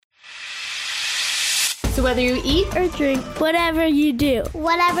So whether you eat or drink, Whatever you do.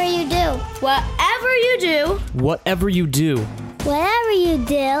 Whatever you do. whatever you do, Whatever you do. Whatever you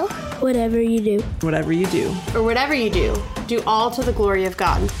do. Whatever you do. Whatever you do. or whatever you do all to the glory of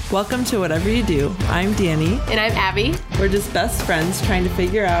God. Welcome to Whatever You Do. I'm Danny. And I'm Abby. We're just best friends trying to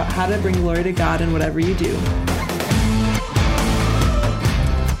figure out how to bring glory to God in whatever you do.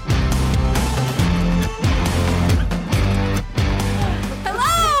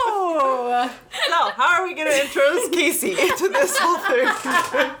 Hello! So, how are we going to introduce Casey into this whole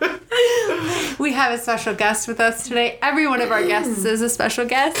thing? We have a special guest with us today. Every one of our guests is a special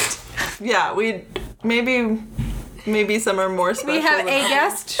guest. Yeah, maybe some are more special. We have than a others.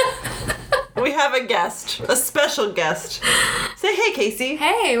 guest. We have a guest, a special guest. Say hey, Casey.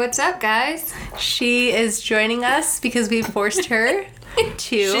 Hey, what's up, guys? She is joining us because we forced her to.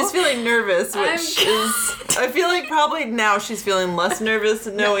 She's feeling nervous, which is... I feel like probably now she's feeling less nervous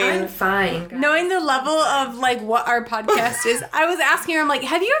knowing... I'm fine. Guys. Knowing the level of like what our podcast is, I was asking her, I'm like,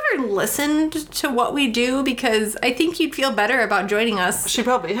 have you ever listened to what we do? Because I think you'd feel better about joining us. She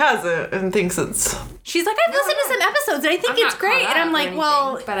probably hasn't and thinks it's... She's like, I've listened to some episodes and I think I'm it's not great. caught And I'm up or like, anything,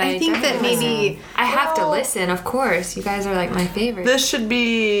 well, but I think that definitely maybe... listen. I have to listen, of course. You guys are like my favorite. This should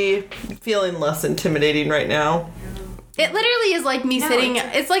be feeling less intimidating right now. It literally is like me sitting...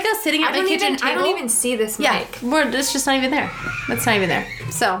 It's like us sitting at my kitchen table. I don't even see this Yeah, mic. it's just not even there. It's not even there.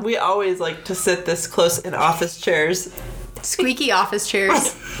 So, We always like to sit this close in office chairs. squeaky office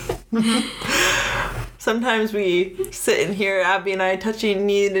chairs. Sometimes we sit in here, Abby and I touching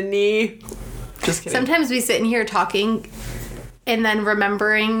knee to knee. Just kidding. Sometimes we sit in here talking and then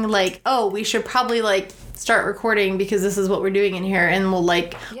remembering like, oh, we should probably like start recording because this is what we're doing in here, and we'll you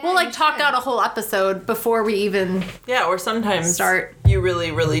talk should. out a whole episode before we even Yeah, or sometimes start. you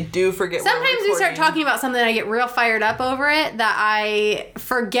really, really do forget Sometimes we're we start recording. talking about something and I get real fired up over it that I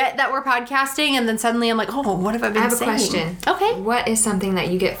forget that we're podcasting, and then suddenly I'm like, oh, what have I been I have a saying? question. Okay. What is something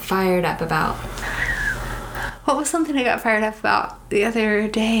that you get fired up about? What was something I got fired up about the other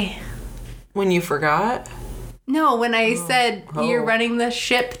day? When you forgot? No, when I said you're running the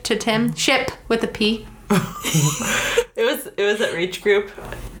ship to Tim. Ship with a P. It was at Reach Group,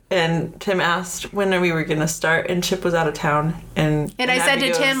 and Tim asked when we were gonna start, and Chip was out of town, and And I said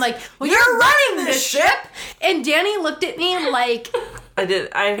Abby to Tim, goes, like, well, you're running this ship. And Danny looked at me like, I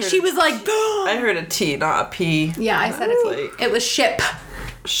did. I heard, she was like, I heard a T, not a P. yeah, I said was it. like, It was ship.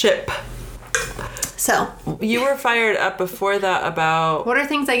 ship. So, You were fired up before that about what are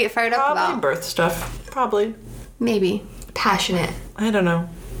things I get fired up probably about? birth stuff. Probably. Maybe. Passionate. I don't know.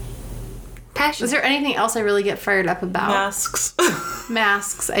 Passionate. Is there anything else I really get fired up about? Masks.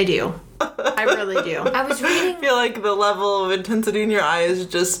 Masks, I do. I really do. I was reading. I feel like the level of intensity in your eyes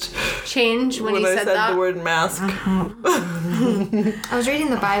just Change when you I said said that. the word mask. I was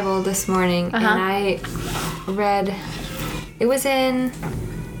reading the Bible this morning, and I read. It was in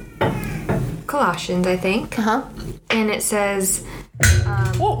Colossians, I think, and it says,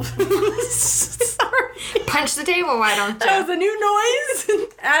 Oh, sorry. "Punch the table, why don't That you?" was a new noise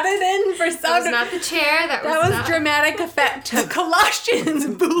added in for That sound. was not the chair. That was, That was not- dramatic effect. Colossians,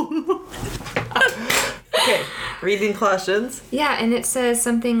 boom. Okay, reading Colossians. Yeah, and it says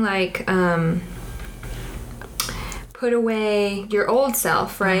something like, "Put away your old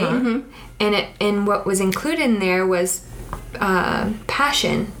self," right? And what was included in there was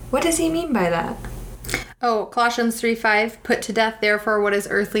passion. What does he mean by that? Oh, Colossians 3:5, put to death therefore what is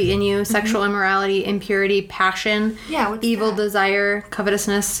earthly in you, sexual immorality, impurity, passion, Yeah, what's evil that? desire,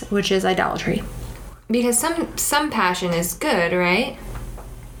 covetousness, which is idolatry. Because some passion is good, right?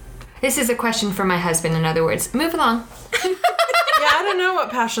 This is a question for my husband, in other words. Move along. Yeah, I don't know what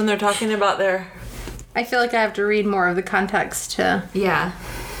passion they're talking about there. I feel like I have to read more of the context to... Yeah,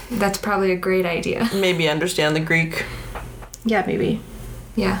 that's probably a great idea. Maybe understand the Greek. Yeah, maybe.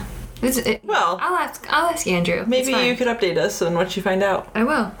 Yeah. Well, I'll ask Andrew. maybe It's fine. you could update us on what you find out. I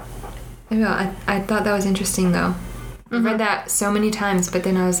will. I thought that was interesting, though. I read that so many times, but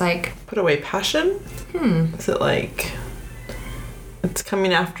then I was like, Put away passion? Is it like it's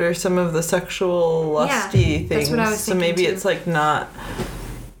coming after some of the sexual lusty things? that's what I was so thinking maybe too. it's like not.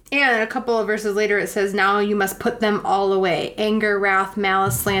 And a couple of verses later it says, now you must put them all away. Anger, wrath,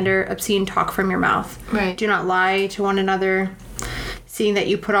 malice, slander, obscene talk from your mouth. Right. Do not lie to one another, seeing that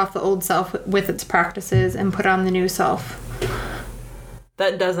you put off the old self with its practices and put on the new self.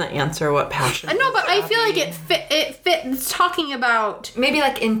 That doesn't answer what passion. I know, is, but I feel Abby. like it fits talking about... maybe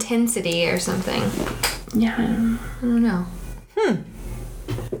like intensity or something. Yeah. I don't know.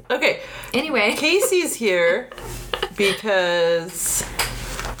 Okay, Anyway, Casey's here because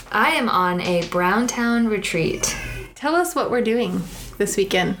I am on a Browntown retreat. Tell us what we're doing this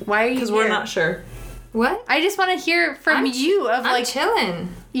weekend. Why are you here? we're not sure. What? I just want to hear from I'm you of I'm like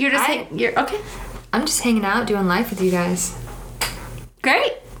chilling. you're just you're okay. I'm just hanging out, doing life with you guys.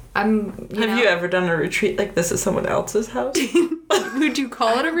 Great. I'm. Have you ever done a retreat like this at someone else's house? Would you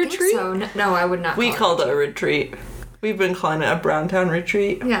call it a retreat? So no, I would not. We call called it a retreat. We've been calling it a Browntown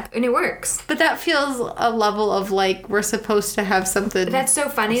retreat. Yeah, and it works. But that feels a level of like we're supposed to have something. That's so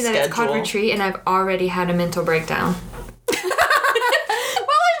funny that it's called Schedule. retreat, and I've already had a mental breakdown.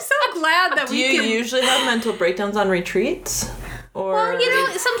 Well, I'm so glad that Do we you can. usually have mental breakdowns on retreats? Or Well,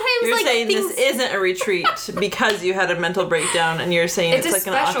 sometimes you're like saying things. this isn't a retreat because you had a mental breakdown, and you're saying it's a like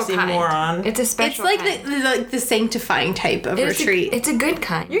an special oxymoron. kind. It's a It's special. like kind. the sanctifying type of It's retreat. it's a good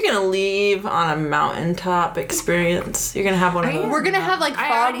kind. You're gonna leave on a mountaintop experience. You're gonna have one of those. We're gonna have like I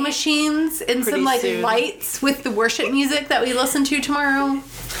fog already- machines and Pretty some like soon. lights with the worship music that we listen to tomorrow.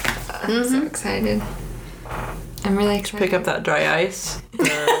 I'm so excited. I'm really excited. Pick up that dry ice.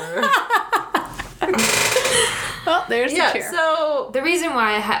 Oh, there's the Yeah. chair. So The reason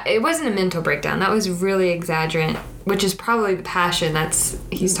why it wasn't a mental breakdown. That was really exaggerant, which is probably the passion that's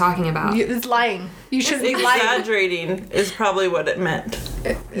he's talking about. It's lying. You shouldn't be lying. exaggerating is probably what it meant.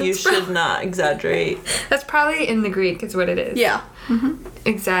 You should not exaggerate. That's probably in the Greek is what it is. Yeah.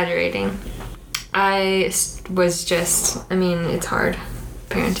 Exaggerating. Was just. I mean, it's hard.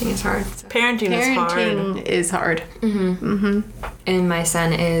 Parenting is hard. So. Parenting is hard. Parenting is hard. And my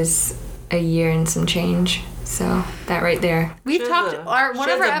son is a year and some change. So that right there. We've talked one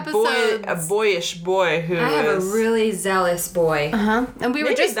of our episodes. A boyish boy who I have a is. really zealous boy. And we were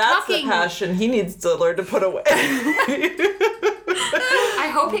Maybe just that's talking. the passion he needs to learn to put away. I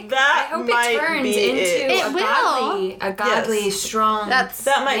hope it. That I hope might it turns be into it. a godly, Yes. strong. That's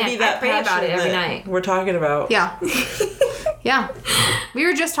That might Man, be that I pray passion about it every that night. we're talking about. yeah. Yeah. We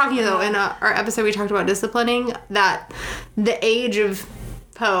were just talking though in our episode we talked about disciplining that the age of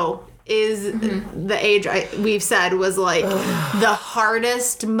Poe is the age we've said was like the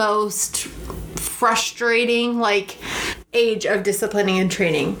hardest, most frustrating like age of disciplining and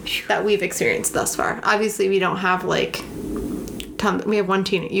training that we've experienced thus far. Obviously we don't have like we have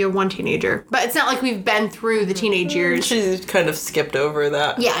you have one teenager, but it's not like we've been through the teenage years. She's kind of skipped over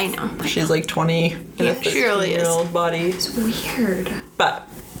that. Yeah, I know. She's like 20 in Yeah, a she really is. 15-year-old body. It's weird. But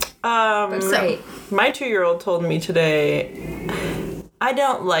Great. my 2-year-old told me today, I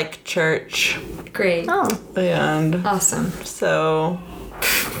don't like church. Great. Oh. And Awesome. so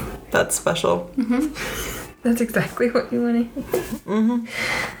that's special. That's exactly what you wanted.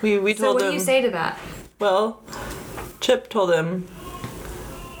 We So told what him. do you say to that? Well, Chip told him,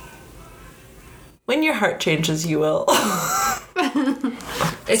 when your heart changes, you will.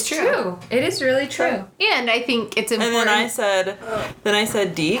 It's true. It is really true. And I think it's And important. then I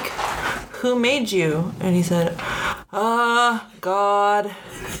said, Deke, who made you? And he said, God.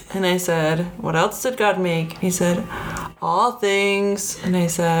 And I said, what else did God make? He said, all things. And I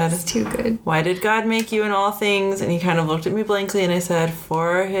said, Too good. why did God make you in all things? And he kind of looked at me blankly and I said,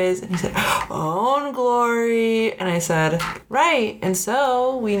 for his, and he said, own glory. And I said, right. And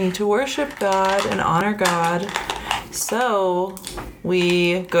so we need to worship God and honor God. So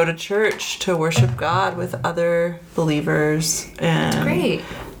we go to church to worship God with other believers. And Great.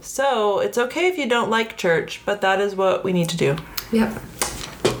 so it's okay if you don't like church, but that is what we need to do. Yep.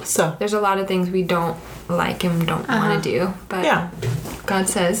 So There's a lot of things we don't like and don't want to do, but yeah. God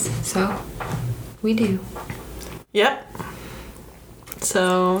says so. We do. Yep.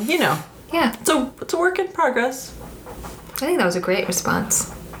 So, Yeah. it's a work in progress. I think that was a great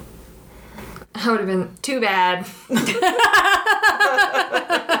response. I would have been too bad.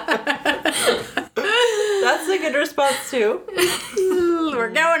 That's a good response too. We're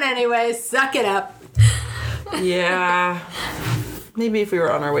going anyway. Suck it up. Yeah. Maybe if we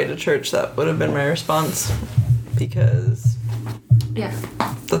were on our way to church, that would have been my response. Because Yeah.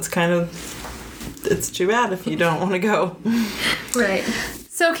 that's kind of, it's too bad if you don't want to go. Right.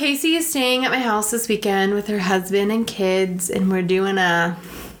 So Casey is staying at my house this weekend with her husband and kids, and we're doing a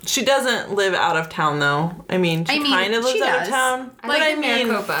She doesn't live out of town though. I mean, she kind of lives she out does. of town. I But live I in mean,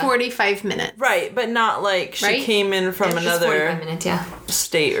 Maricopa. 45 minutes. right, but not like she Right? came in from It's just 45 another minutes, yeah.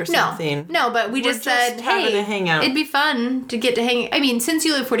 state or something. No, but we We're just just said, having hey, a hangout. it'd be fun to get to hang. I mean, since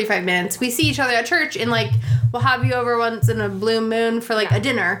you live 45 minutes, we see each other at church, and like we'll have you over once in a blue moon for like a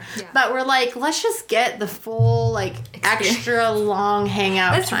dinner. Yeah. But we're like, let's just get the full like extra long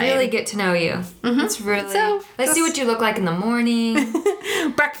hangout Let's time. really get to know you. Let's really. So, let's see what you look like in the morning.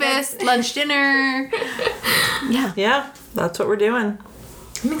 breakfast, lunch, dinner. Yeah. Yeah, that's what we're doing.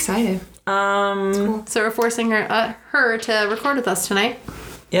 I'm excited. So we're forcing her to record with us tonight.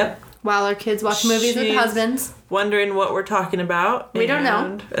 Yep. While our kids watch movies with She's husbands. Wondering what we're talking about. We don't know.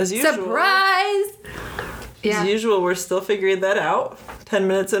 And as usual, Surprise! Yeah. As usual, we're still figuring that out. 10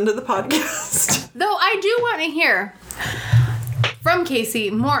 minutes into the podcast. Though I do want to hear from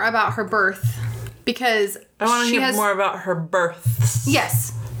Casey more about her birth because I want to she hear has more about her births.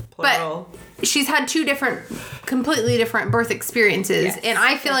 Yes. Plural. But she's had two completely different birth experiences. Yes. And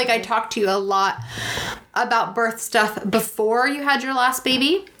I feel like I talked to you a lot about birth stuff before you had your last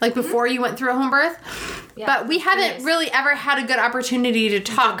baby, like before you went through a home birth. Yeah, but we haven't really ever had a good opportunity to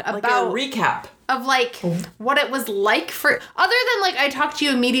talk Like about a recap. of like what it was like for other than like I talked to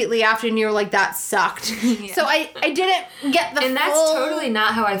you immediately after and you were like that sucked. So I didn't get the And that's full, totally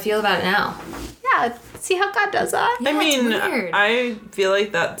not how I feel about it now. yeah. See how God does that? I mean, it's weird. I feel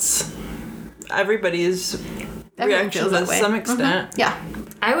like that's everybody's Everyone reaction feels to that way. some extent. Yeah.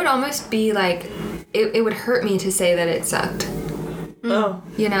 I would almost be like, it would hurt me to say that it sucked. Oh,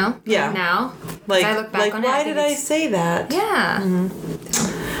 You know? Yeah. Like now. like, I look back like on it, why I think did I it's- say that? Yeah.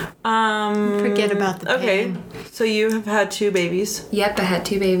 Forget about the Okay, pain. so you have had 2 babies. Yep, I had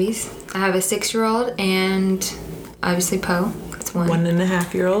 2 babies. I have a 6-year-old and obviously Poe. That's one.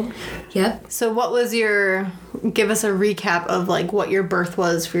 1.5-year-old. Yep. So what was give us a recap of like what your birth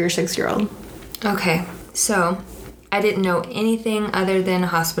was for your 6-year-old. Okay, so I didn't know anything other than a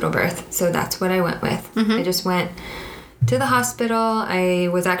hospital birth, so that's what I went with. I just went to the hospital. I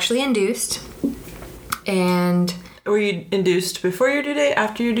was actually induced, and Were you induced before your due date,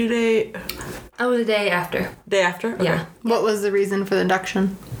 after your due date, I was a day after. day after? Okay. Yeah. What was the reason for the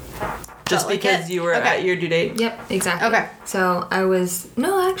induction? Just Felt like because it? you were Okay. at your due date. Yep, exactly. Okay. So I was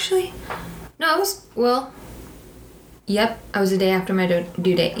Yep, I was a day after my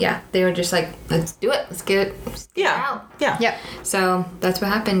due date. Yeah, they were just like, let's do it. Let's get it Yeah. out. Yeah. Yep. So that's what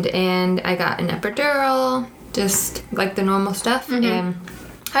happened, and I got an epidural, just like the normal stuff. And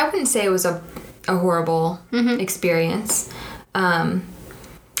I wouldn't say it was a horrible experience,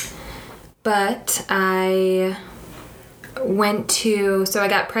 but I went to. So I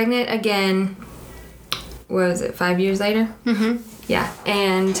got pregnant again. What was it? 5 years later. Yeah,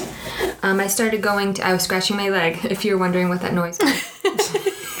 and I started going to. I was scratching my leg. If you're wondering what that noise was.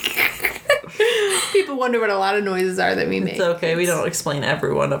 People wonder what a lot of noises are that we make. It's okay. We don't explain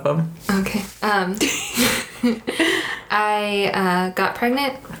every one of them. Okay. I got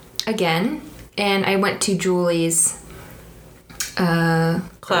pregnant again, and I went to Julie's.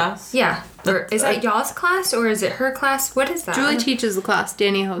 Class. Yeah. Or is that y'all's class or is it her class? What is that? Julie teaches the class.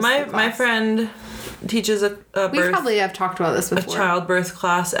 Danny hosts the class. My friend teaches a We birth, probably have talked about this a before. childbirth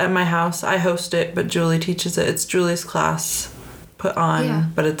class at my house. I host it, but Julie teaches it. It's Julie's class put on, Yeah.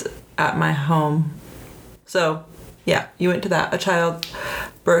 but it's at my home. So, yeah, you went to that, a child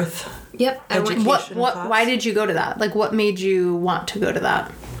birth. Yep. I went. Education. What? class. Why did you go to that? Like, what made you want to go to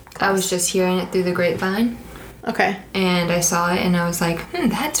that? I was just hearing it through the grapevine, Okay. and I saw it, and I was like,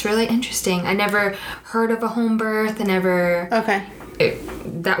 that's really interesting. I never heard of a home birth. I never. Okay.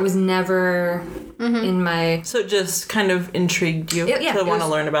 That was never in my. So it just kind of intrigued you Yeah, to it want to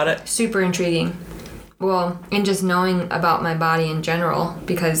was- learn about it. Super intriguing. Well, and just knowing about my body in general,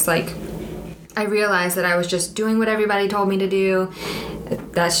 because like I realized that I was just doing what everybody told me to do.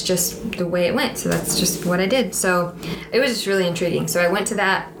 That's just the way it went. So that's just what I did. So it was just really intriguing. So I went to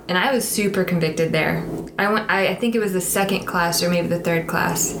that, and I was super convicted there. I think it was the second class or maybe the third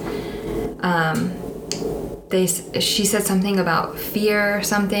class. She said something about fear or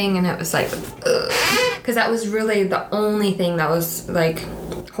something, and it was like, because that was really the only thing that was like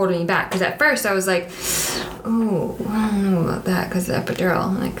holding me back. Because at first I was like, oh, I don't know about that because the epidural.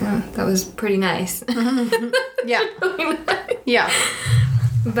 I'm like, that was pretty nice. Yeah. Yeah.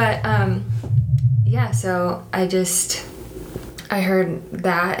 But yeah, so I heard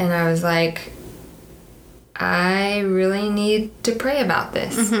that, and I was like, I really need to pray about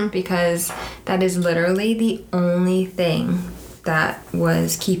this because that is literally the only thing that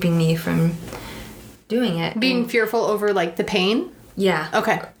was keeping me from doing it. Being fearful over like the pain. Yeah.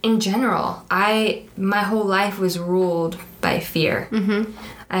 Okay. In general, my whole life was ruled by fear.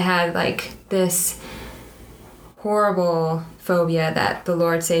 I had like this horrible phobia that the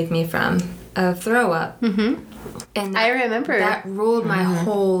Lord saved me from of throw up. And I remember. that ruled my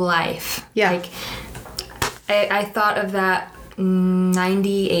whole life. Yeah. Like I thought of that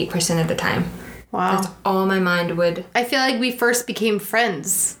 98% of the time. Wow. That's all my mind would. I feel like we first became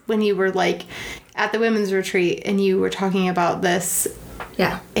friends when you were like at the women's retreat and you were talking about this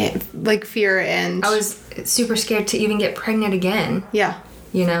Yeah. like fear and I was super scared to even get pregnant again, yeah.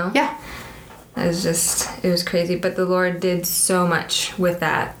 you know? Yeah. It was crazy. But the Lord did so much with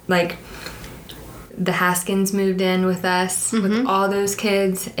that. Like, the Haskins moved in with us with all those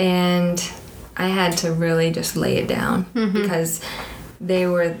kids, and I had to really just lay it down because they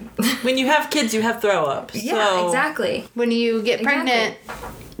were. When you have kids, you have throw up. Yeah, so exactly. When you get pregnant,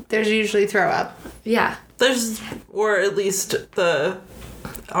 there's usually throw up. Yeah. Or at least the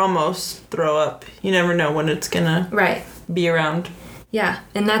almost throw up. You never know when it's gonna Right. be around. Yeah,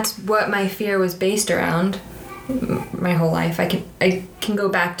 and that's what my fear was based around my whole life. I can go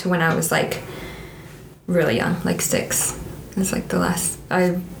back to when I was like really young, like 6. It's like that's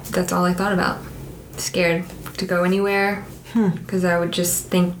all I thought about. Scared to go anywhere because I would just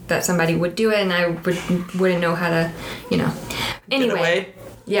think that somebody would do it and I wouldn't know how to, Anyway. Get away.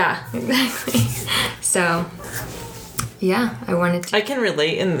 Yeah, exactly. So, yeah, I wanted to. I can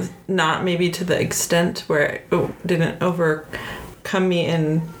relate, and not maybe to the extent where it didn't overcome me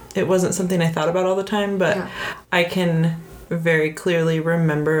and it wasn't something I thought about all the time, but Yeah. I can very clearly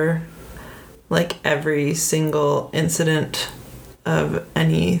remember like every single incident of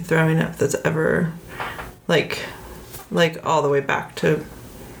any throwing up that's ever like all the way back to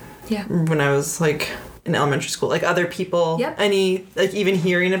Yeah. when I was like in elementary school, like other people, Yep. like even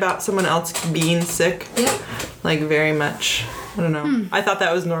hearing about someone else being sick, Yep. like very much, I don't know. I thought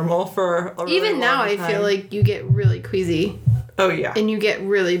that was normal for a really Even now, long I time. feel like you get really queasy Oh yeah. and you get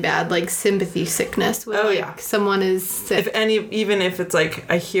really bad like sympathy sickness when Oh, like yeah. someone is sick. Even if it's like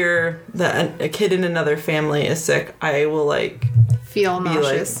I hear that a kid in another family is sick, I will like Feel be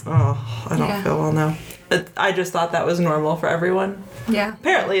nauseous. like, oh, I don't Yeah. feel well now. I just thought that was normal for everyone. Yeah.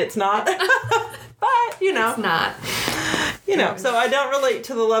 Apparently, it's not. But It's not. so I don't relate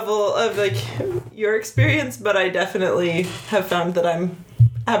to the level of like your experience, but I definitely have found that I'm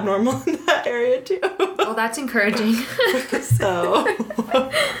abnormal in that area too. Well, that's encouraging. So,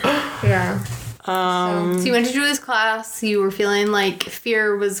 Yeah. So you went to Julie's class. You were feeling like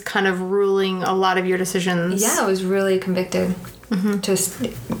fear was kind of ruling a lot of your decisions. Yeah, I was really convicted. Just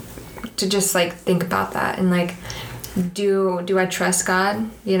to just like think about that and like, do I trust God?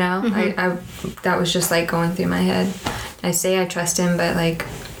 I that was just like going through my head. I say I trust Him, but like,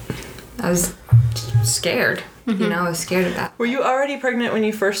 I was scared. I was scared of that. were you already pregnant when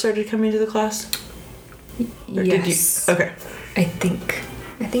you first started coming to the class? Or Yes. did you? Okay. I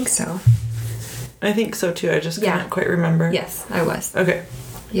think so. I think so too. I just Yeah. can't quite remember. Yes, I was. Okay.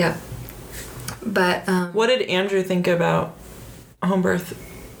 Yep. But What did Andrew think about home birth?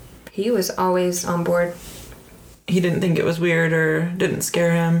 he was always on board. He didn't think it was weird or didn't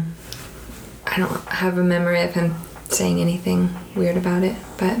scare him. I don't have a memory of him saying anything weird about it,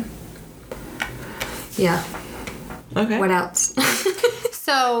 but yeah. Okay. What else?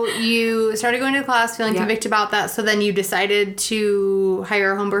 So you started going to class feeling Yeah. convicted about that. So then you decided to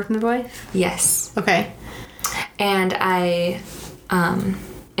hire a home birth midwife? Yes. Okay. And I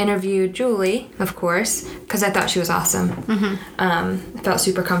interviewed Julie, of course, because I thought she was awesome. I felt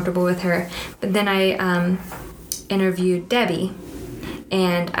super comfortable with her. But then I interviewed Debbie,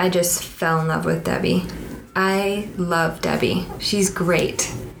 and I just fell in love with Debbie. I love Debbie. She's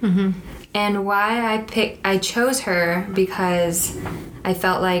great. And why I chose her because I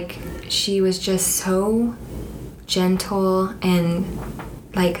felt like she was just so gentle and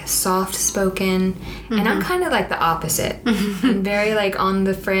like soft spoken, and I'm kind of like the opposite. I'm very like on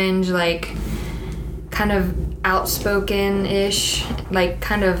the fringe, like kind of outspoken ish, like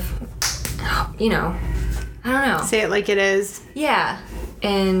kind of, I don't know. Say it like it is. Yeah.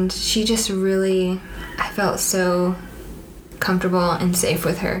 And she just really, I felt so comfortable and safe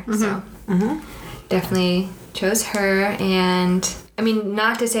with her. So definitely chose her. And I mean,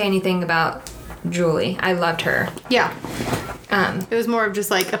 not to say anything about Julie. I loved her. Yeah. It was more of just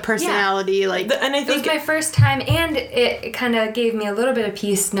like a personality, like And I It was think my first time, and it kind of gave me a little bit of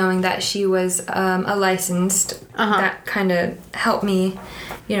peace knowing that she was a licensed. That kind of helped me,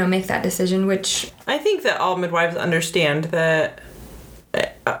 make that decision, which... I think that all midwives understand that,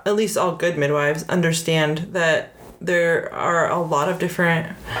 at least all good midwives understand that there are a lot of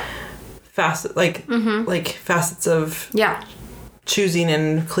different facets, facets of yeah. choosing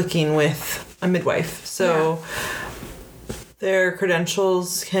and clicking with a midwife. So their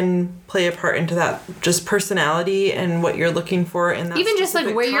credentials can play a part into that, just personality and what you're looking for in that Even just like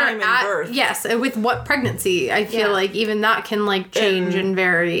specific where you're time in at. birth. Yes, with what pregnancy. I feel Yeah. like even that can like change and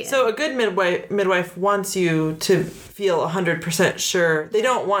vary. So a good midwife wants you to feel 100% sure. They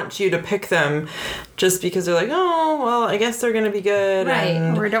don't want you to pick them just because they're like, oh, well, I guess they're going to be good. Right.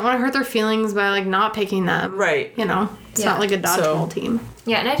 And or don't want to hurt their feelings by like not picking them. Right. It's Yeah. not like a dodgeball team.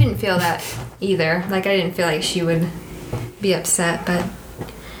 Yeah, and I didn't feel that either. Like, I didn't feel like she would be upset, but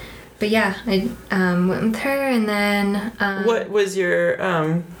yeah, I went with her, and then... What was your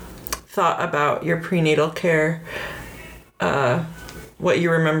thought about your prenatal care, what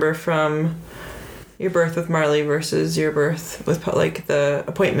you remember from your birth with Marley versus your birth with like the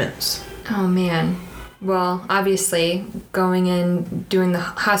appointments. Oh man. Well, obviously, going in, doing the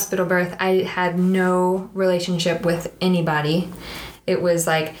hospital birth, I had no relationship with anybody. It was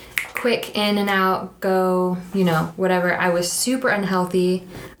like quick in and out, go, whatever. I was super unhealthy.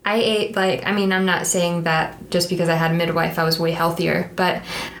 I ate I'm not saying that just because I had a midwife, I was way healthier, but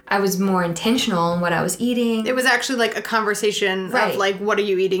I was more intentional in what I was eating. It was actually like a conversation Right. of like, what are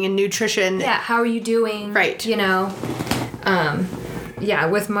you eating in nutrition? Yeah, how are you doing? Right. Yeah,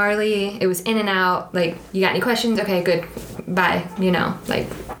 with Marley, it was in and out. Like, you got any questions? Okay, good. Bye.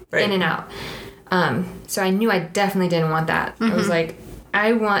 Right. In and out. So I knew I definitely didn't want that. I was like,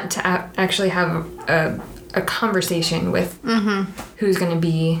 I want to actually have a conversation with who's going to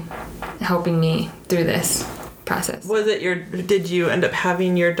be helping me through this process. Did you end up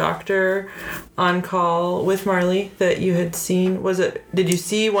having your doctor on call with Marley that you had seen? Did you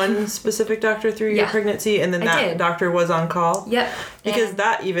see one specific doctor through your Yeah. pregnancy, and then I that did. doctor was on call? Yep. Because And-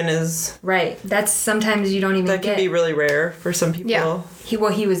 that even is, Right. That's sometimes you don't even that get. can be really rare for some people. Yeah.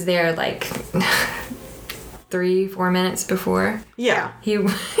 He was there like 3-4 minutes before. Yeah. He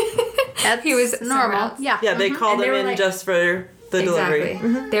That's He was somewhere normal. else. Yeah. Yeah, they called And they him were in like- just for the delivery.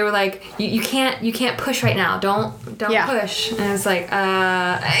 Exactly. They were like, you can't push right now. Don't Yeah. push. And I was like,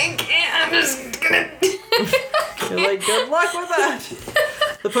 I can't. I'm just gonna. You're like, good luck with that.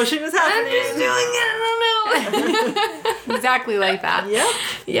 The pushing is I'm happening. just doing it. I don't know. Exactly like that. Yep.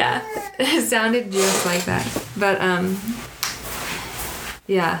 Yeah, it sounded just like that. But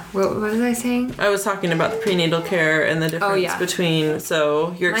yeah. What was I saying? I was talking about the prenatal care and the difference yeah. between,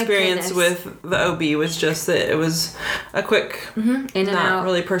 so your My experience goodness. with the OB was just that it was a quick, In and not out.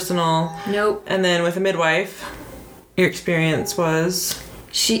 really personal. Nope. And then with a midwife, your experience was,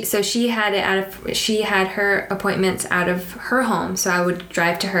 She had her appointments out of her home, so I would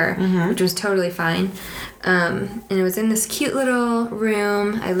drive to her, which was totally fine. And it was in this cute little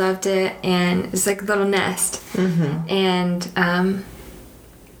room. I loved it, and it was like a little nest. And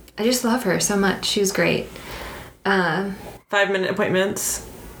I just love her so much. She was great. 5-minute appointments.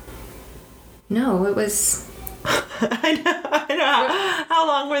 No, it was I know. How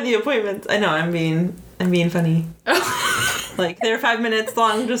long were the appointments? I know, I'm being funny. Like, they're 5 minutes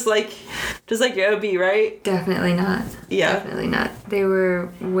long, just like your OB, right? definitely not. Yeah. Definitely not. They were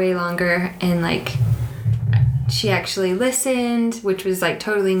way longer, and like she actually listened, which was like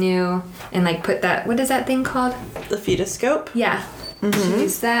totally new, and like put that, what is that thing called? The fetoscope. Yeah. She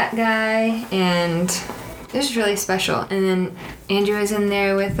used that guy, and it was really special. And then Andrew was in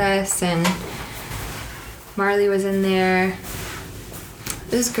there with us, and Marley was in there.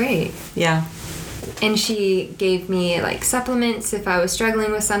 It was great. Yeah. And she gave me like supplements if I was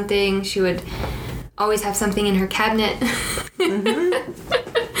struggling with something. She would always have something in her cabinet.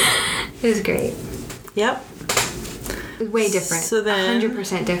 It was great. Yep. It was way different. So then-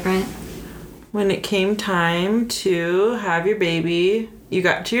 100% different. When it came time to have your baby, you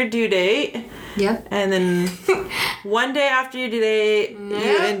got to your due date. Yep. And then one day after your due date, you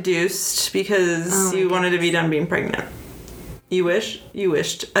Yeah. induced because Oh my you wanted to be done being pregnant. You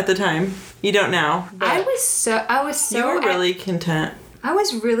wished at the time. You don't now. But I was so you were really content. I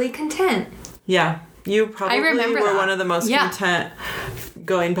was really content. Yeah. You probably remember were that. one of the most Yeah. content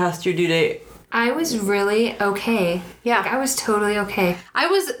going past your due date. I was really okay. Yeah. Like, I was totally okay. I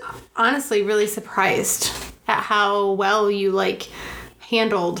was honestly really surprised at how well you like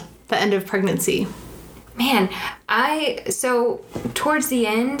handled the end of pregnancy. Man, so towards the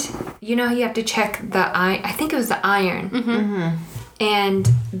end, you know how you have to check the iron, I think it was the iron. And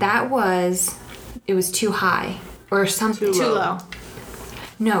it was too high or something. Too low.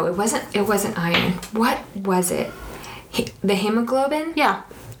 No, it wasn't iron. What was it? The hemoglobin? Yeah,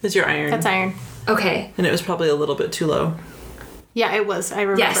 Is your iron. that's iron. Okay. And it was probably a little bit too low. Yeah, it was. I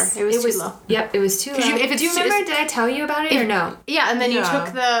remember. Yes. It was too low. Yep, it was too low. you- if it's Do you too- remember, did I tell you about it or no? Yeah, and then you Yeah.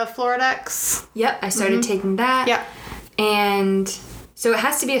 took the Floridex. Yep, I started taking that. Yeah. And so it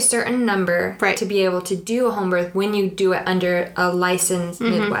has to be a certain number Right. to be able to do a home birth when you do it under a licensed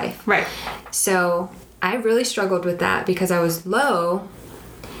midwife. Right. So I really struggled with that because I was low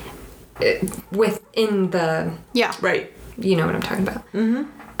within the, Yeah. Right. you know what I'm talking about.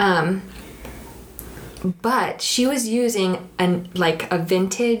 But she was using a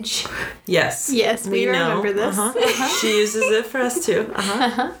vintage, Yes. Yes, we know. remember this. She uses it for us too.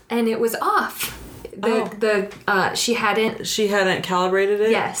 and it was off. She hadn't. She hadn't calibrated it?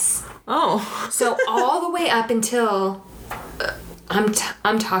 Yes. Oh. So all the way up until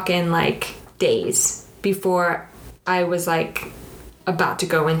I'm talking like days before I was like about to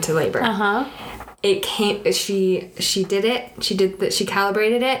go into labor. Uh-huh. It came, she did it, she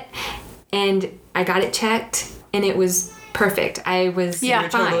calibrated it, and I got it checked, and it was perfect. I was Yeah.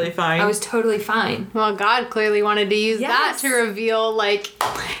 fine. Totally fine. I was totally fine. Well, God clearly wanted to use that Yes. to reveal, like,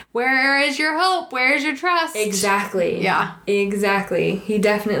 where is your hope? Where is your trust? Exactly. Yeah. Exactly. He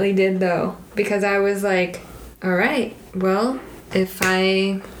definitely did, though, because I was like, all right, well, if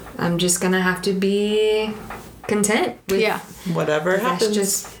I'm just gonna have to be content with Yeah. Whatever that's happens.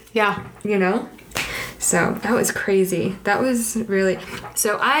 just, Yeah. you know. So that was crazy. That was really.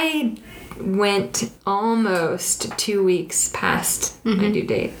 So I went almost 2 weeks past my due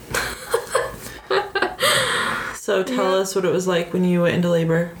date. So tell us what it was like when you went into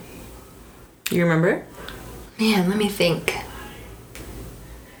labor. You remember? Man, let me think.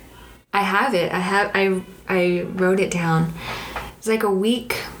 I have it. I wrote it down. It was like a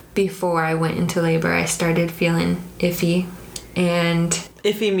week before I went into labor. I started feeling iffy and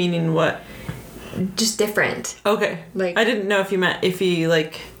Iffy meaning what? just different. Okay. Like- I didn't know if you meant iffy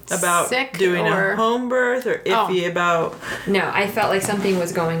like about Sick doing or- a home birth or iffy about No, I felt like something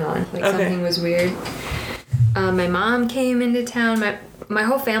was going on. Like Okay. something was weird. My mom came into town. My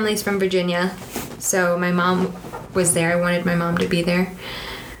whole family's from Virginia, so my mom was there. I wanted my mom to be there.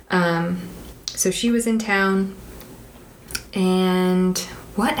 So she was in town. And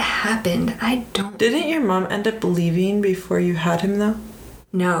what happened? I don't Didn't your mom end up leaving before you had him though?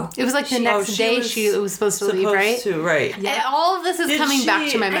 know. It was like the next day she was supposed to leave, right? Right. And all of this is Did coming back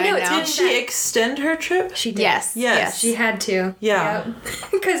she- to my I mind know, now. Did she extend her trip? She did. Yes. Yes. She had to. Yeah.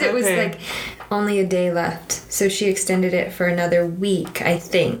 Because it was Okay. like only a day left. So she extended it for another week, I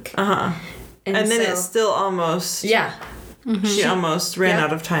think. Uh-huh. And then so- it's still almost Yeah. she almost ran Yep.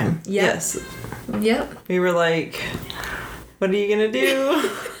 out of time. Yep. Yes. Yep. We were like, what are you gonna do?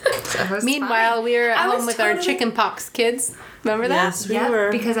 So I was Meanwhile, fine. we were at I home was with our totally- chicken pox kids. Remember that? Yes, we Yeah,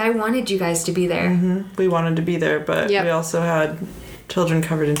 were. because I wanted you guys to be there. We wanted to be there, but Yep. we also had children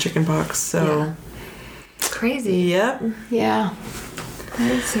covered in chickenpox. So, Yeah. It's crazy. yep. Yeah.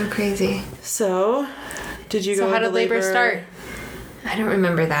 That is so crazy. So, did you So go how into did labor start? I don't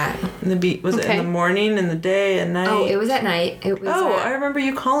remember that. In the beat was it Okay. in the morning, in the day, at night? Oh, it was at night. It was. Oh, at, I remember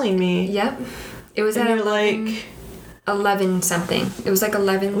you calling me. Yep. It was And at you're 11, like, 11 something. It was like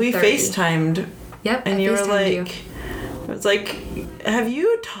 11. we FaceTimed, Yep. and I you were FaceTimed like, you. I was like, have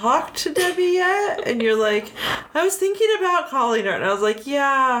you talked to Debbie yet? And you're like, I was thinking about calling her. And I was like,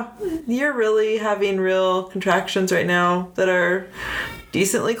 yeah, you're really having real contractions right now that are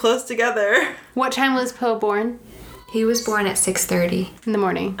decently close together. What time was Poe born? He was born at 6:30. In the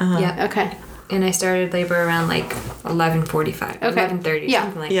morning. Yep. Okay. And I started labor around like 11:45. Okay. 11:30. Yeah.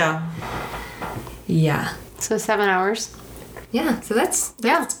 Something like Yeah. Yeah. So 7 hours. Yeah. So that's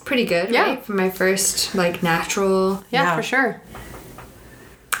Yeah. pretty good, Yeah. right? For my first like natural. Yeah, Yeah. for sure.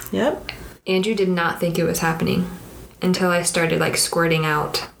 Yep. Andrew did not think it was happening until I started like squirting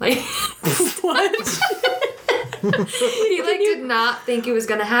out. Like What? he like did not think it was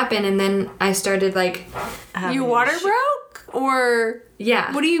gonna happen, and then I started like You water broke? Or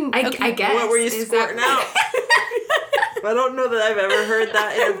yeah. What do you- I, okay. I guess. What were you Is squirting that- out? I don't know that I've ever heard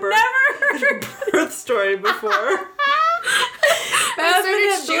that in a birth story before. I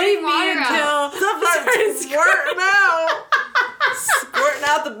started shooting water out. Sometimes squirting out. Squirting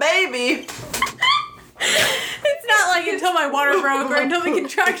out the baby. It's not like until my water broke or until the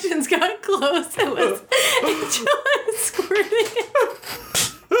contractions got close. It was until I was squirting.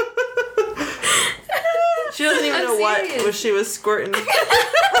 She doesn't even I'm know what serious. she was squirting.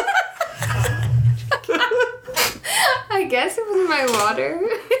 I guess it was my water.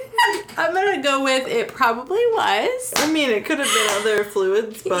 I'm gonna go with it probably was. I mean, it could have been other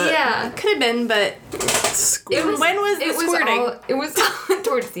fluids, but yeah. Could have been, but squirt. when was the squirting? It was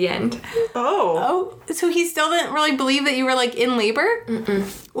towards the end. Oh. Oh, so he still didn't really believe that you were like in labor?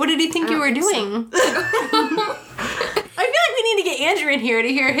 Mm-mm. What did he think you were doing? I feel like we need to get Andrew in here to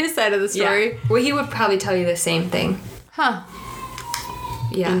hear his side of the story. Yeah. Well, he would probably tell you the same thing. Huh.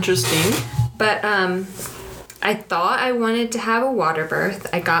 Yeah. Interesting. But I thought I wanted to have a water birth.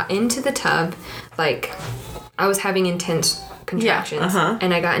 I got into the tub, like I was having intense contractions,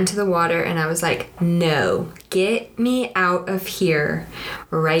 and I got into the water and I was like, "No, get me out of here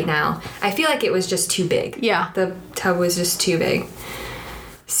right now." I feel like it was just too big. Yeah. The tub was just too big.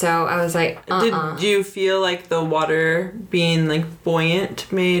 So I was like, Did you feel like the water being like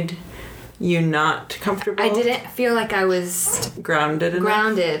buoyant made you not comfortable? I didn't feel like I was Grounded enough?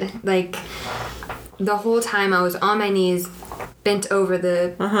 grounded. Like the whole time I was on my knees, bent over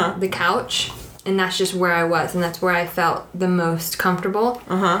the couch, and that's just where I was, and that's where I felt the most comfortable.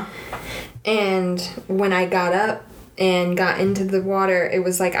 And when I got up, and got into the water, it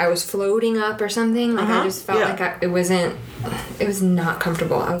was like I was floating up or something. Like I just felt like it was not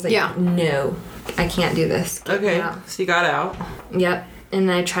comfortable. I was like, no, I can't do this. Get me Okay, out. so you got out. Yep. And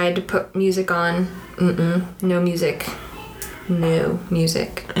I tried to put music on. No music. No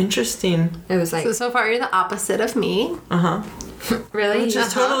music. Interesting. It was like, So far you're the opposite of me. really? Which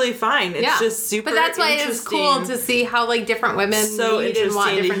is totally fine. It's just super But that's why it's cool to see how like different women so need and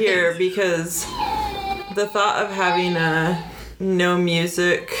want interesting to different hear things. because the thought of having no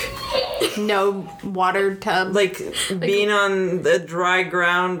music, No water tub. like being on the dry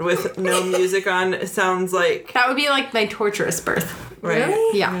ground with no music on, sounds like That would be like my torturous birth. right.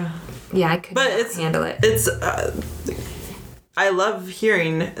 Really? Yeah. Yeah, I could But not it's handle it. It's I love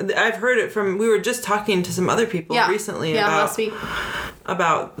hearing. I've heard it from. We were just talking to some other people recently last week.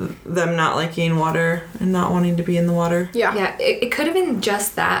 about them not liking water and not wanting to be in the water. Yeah. Yeah, it could have been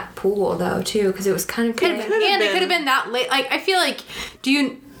just that pool though too, because it was kind of And it could have been that late. Like I feel like,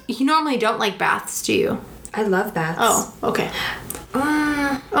 you normally don't like baths, do you? I love baths. Oh, okay.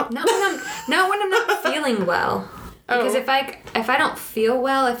 Not when I'm not feeling well. Because if I don't feel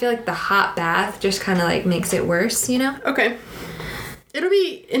well, I feel like the hot bath just kind of like makes it worse, you know? Okay. It'll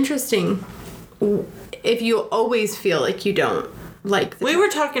be interesting if you always feel like you don't like the We were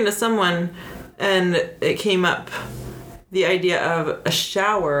talking to someone, and it came up. The idea of a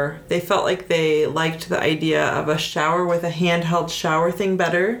shower, they felt like they liked the idea of a shower with a handheld shower thing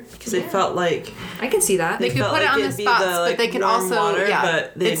better because they felt like I can see that. They could felt put it like on the it'd be spots, the, like, but they could warm also, water,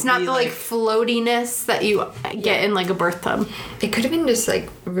 but they'd it's not be, the like like- floatiness that you get in like a birth tub. It could have been just like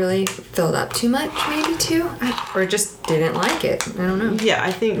really filled up too much, maybe too, or just didn't like it. I don't know. yeah.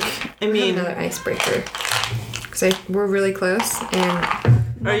 I think. I mean, Another icebreaker. Because we're really close, and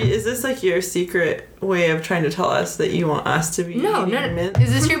is this like your secret way of trying to tell us that you want us to be No, eating no. mint?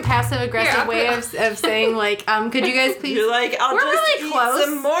 Is this your passive aggressive Here, way of saying like, could you guys please? You're like, I'll We're just really eat close.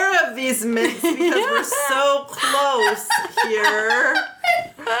 some more of these mints because we're so close here.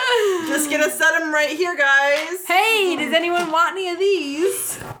 Just gonna set them right here, guys. Hey, does anyone want any of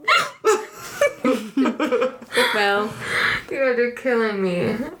these? Well, God, you're killing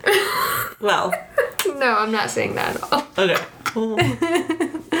me. Well, No, I'm not saying that at all. okay. Well,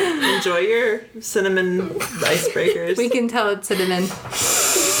 enjoy your cinnamon icebreakers. we can tell it's cinnamon.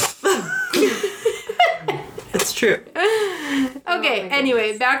 It's true. Okay,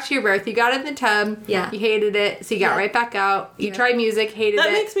 anyway, back to your birth. You got in the tub. Yeah. You hated it, so you got right back out. You tried music, hated it.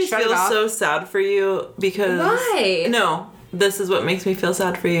 That makes me shut it feel off. so sad for you because. Why? No, this is what makes me feel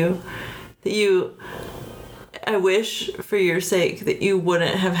sad for you. That you. I wish for your sake that you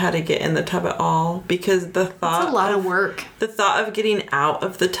wouldn't have had to get in the tub at all because the thought. It's a lot of work. The thought of getting out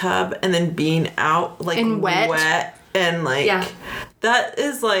of the tub and then being out like And wet. and like Yeah. that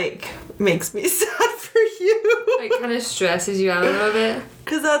is like makes me sad for you It kind of stresses you out a little bit.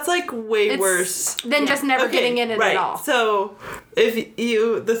 because that's like way It's worse than just never getting in it right. at all. So if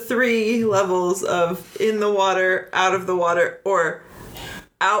you the 3 levels of in the water, out of the water, or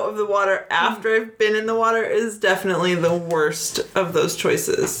out of the water after I've been in the water is definitely the worst of those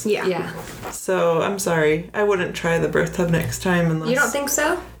choices. Yeah. Yeah. So I'm sorry. I wouldn't try the birth tub next time unless You don't think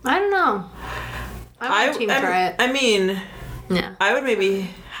so? I don't know. I want to try it. I mean, Yeah. I would maybe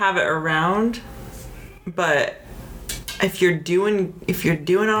have it around, but if you're doing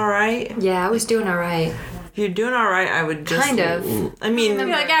all right, Yeah, I was doing all right. if you're doing all right, I would just Kind of. I mean, You're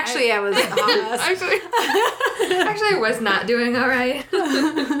like, actually, I was honest. Actually, I was not doing all right.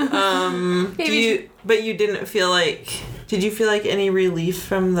 but you didn't feel like. Did you feel like any relief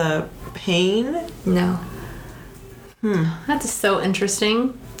from the pain? No. That's so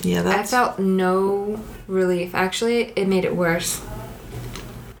interesting. Yeah, I that's. felt no relief. Actually, it made it worse.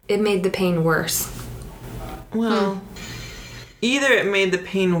 It made the pain worse. Well, either it made the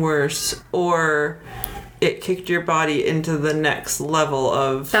pain worse or it kicked your body into the next level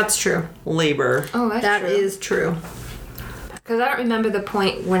of That's true. labor. Oh, that's That true. is true. Because I don't remember the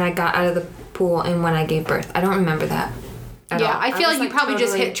point when I got out of the pool and when I gave birth. I don't remember that. at Yeah, all. I feel was, like you probably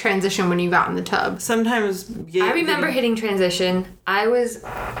just totally- hit transition when you got in the tub. Sometimes. I remember hitting transition. I was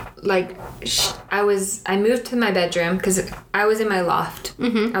like, I moved to my bedroom because I was in my loft.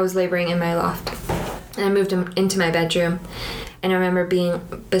 Mm-hmm. I was laboring in my loft. And I moved into my bedroom. And I remember being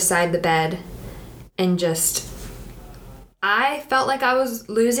beside the bed and just, I felt like I was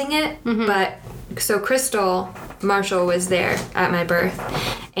losing it. But, so Crystal Marshall was there at my birth.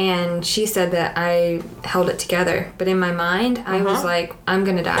 And she said that I held it together. But in my mind, I was like, I'm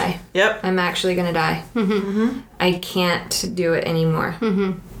going to die. Yep. I'm actually gonna die. I can't do it anymore.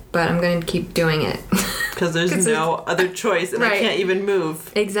 But I'm gonna keep doing it. Because there's no other choice and I Right. can't even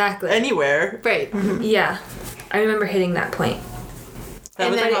move Exactly. anywhere. Right. Yeah. I remember hitting that point. That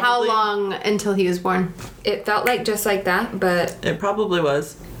And was then how probably- long until he was born? It felt like just like that, but It probably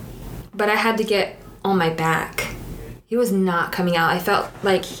was. I had to get on my back. He was not coming out. I felt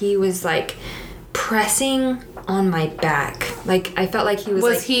like he was like pressing on my back. Like I felt like he was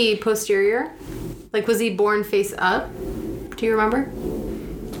Was like, he posterior? Like, was he born face up? Do you remember?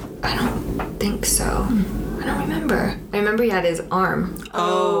 I don't think so. I don't remember. I remember he had his arm.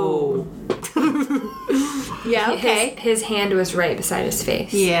 Oh. Yeah, His hand was right beside his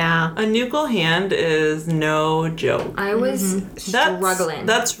face. Yeah. A nuchal hand is no joke. I was struggling.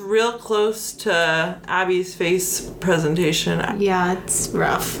 That's real close to Abby's face presentation. Yeah, it's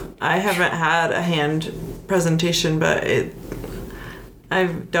rough. I haven't had a hand presentation, but I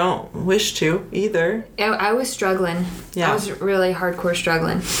don't wish to either. I was struggling. Yeah. I was really hardcore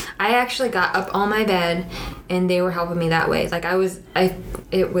struggling. I actually got up on my bed and they were helping me that way. Like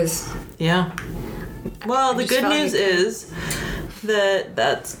it was Yeah. Well, the just good felt news like- is that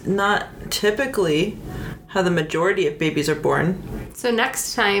that's not typically how the majority of babies are born. So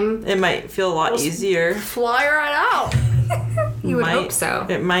next time, It might feel a lot easier. fly right out. you would Might- hope so.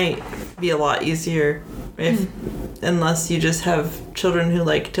 It might be a lot easier if unless you just have children who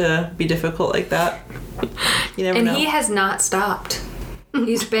like to be difficult like that. You never And know. he has not stopped.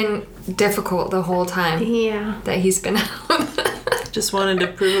 He's been difficult the whole time Yeah. that he's been out. Just wanted to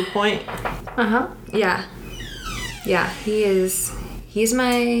prove a point. Uh-huh. Yeah. Yeah, he's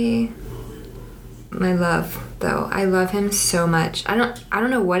my love though. I love him so much. I don't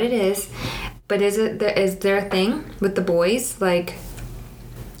know what it is, but is there a thing with the boys like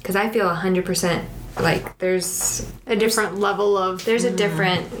cuz I feel 100% like there's A different level of... a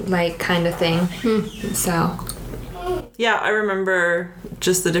different like kind of thing. So, Yeah, I remember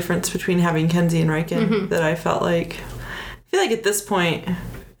just the difference between having Kenzie and Riken that I felt like. I feel like at this point,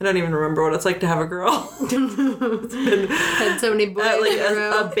 I don't even remember what it's like to have a girl. Had so many boys Like in a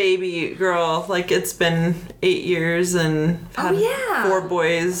row. a baby girl. Like it's been 8 years and I've had yeah. 4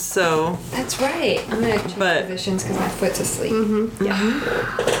 boys, so that's right. I'm going to change But- positions cuz my foot's asleep.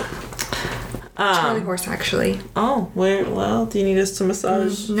 Charlie horse actually. oh, well, do you need us to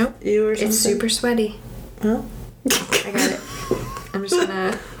massage Nope. you or something? It's super sweaty. Oh. I got it. I'm just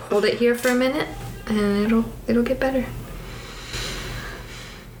gonna hold it here for a minute, and it'll get better.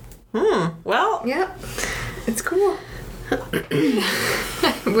 Well, Yep, it's cool.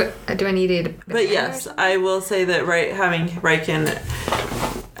 What do I need it? but yes, I will say that having Riken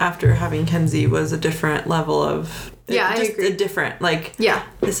after having Kenzie was a different level of Yeah, I just agree. a different like Yeah.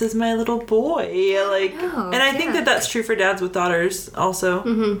 this is my little boy like know, and I think yeah. that's true for dads with daughters also.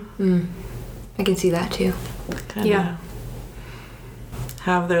 I can see that too. Kinda Yeah.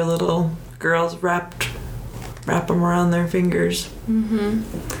 have their little girls wrap them around their fingers.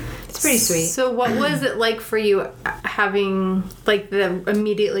 It's pretty sweet. So what was it like for you having, like, the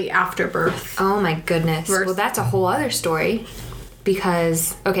immediately after birth? Oh my goodness. Versus- Well, that's a whole other story.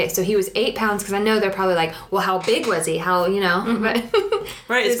 Because okay, so he was 8 pounds. Because I know they're probably like, well, how big was he? How But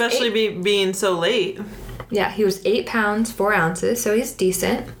Right, He was especially being so late. yeah, he was 8 pounds 4 ounces, so he's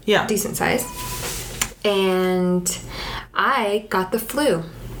decent. Yeah. Decent size. And I got the flu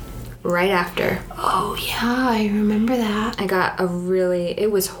right after. Oh, yeah, I remember that. I got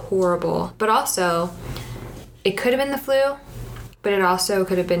it was horrible. But also, it could have been the flu, but it also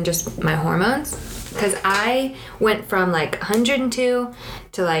could have been just my hormones. Because I went from like 102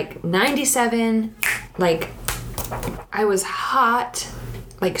 to like 97. Like, I was hot,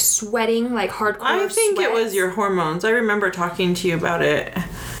 like sweating, like hardcore. I think it was sweats. your hormones. I remember talking to you about it.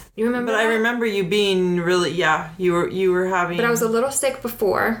 You remember But that? I remember you being really you were having But I was a little sick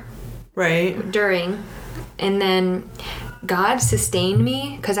before, right. during, and then God sustained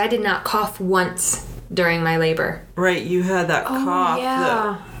me because I did not cough once during my labor. Right, you had that cough.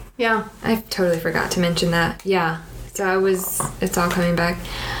 Yeah. Yeah. I totally forgot to mention that. Yeah. So it's all coming back.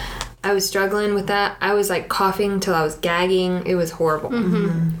 I was struggling with that. I was like coughing till I was gagging. It was horrible.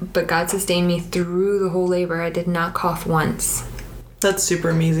 But God sustained me through the whole labor. I did not cough once. That's super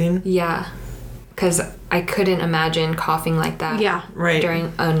amazing. Yeah. Because I couldn't imagine coughing like that. Yeah. Right.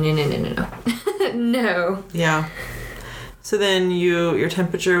 During, oh, no. No. Yeah. So then your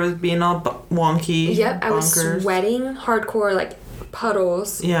temperature was being all wonky. Yep. I was bonkers. sweating hardcore, like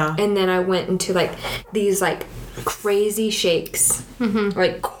puddles. Yeah. And then I went into like these like crazy shakes,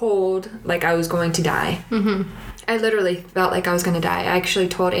 like cold, like I was going to die. I literally felt like I was going to die. I actually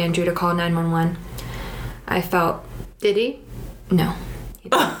told Andrew to call 911. I felt Did he? no.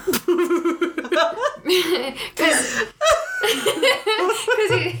 Because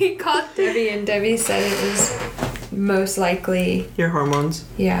he called Debbie and Debbie said it was most likely, Your hormones.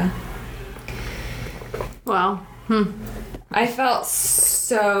 yeah. Wow. I felt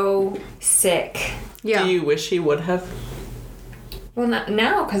so sick. Yeah. Do you wish he would have? Well, not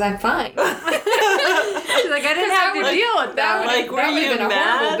now, because I'm fine. She's like, I didn't have to deal with that. Like, were that would've you been a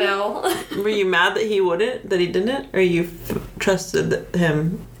mad? horrible bill. Were you mad that he wouldn't? That he didn't? Or you trusted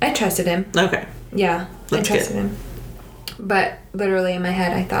him? I trusted him. Okay. Yeah, That's I trusted good. him. But literally in my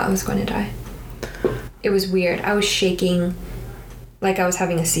head, I thought I was going to die. It was weird. I was shaking like I was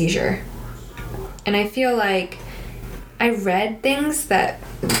having a seizure. And I feel like I read things that,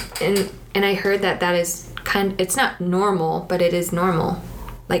 and I heard that is it's not normal, but it is normal.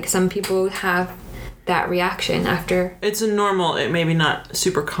 Like some people have that reaction after. It's a normal, it may be not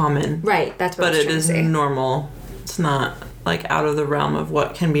super common. Right, that's what I But was it trying is to say. normal. It's not like out of the realm of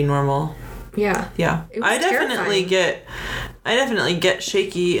what can be normal. Yeah. Yeah. It was I definitely get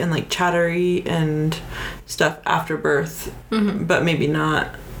shaky and like chattery and stuff after birth, but maybe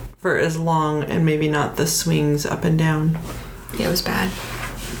not for as long and maybe not the swings up and down. Yeah, it was bad.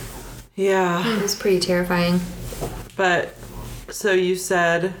 Yeah. It was pretty terrifying. But so you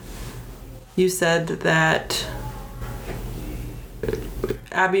said that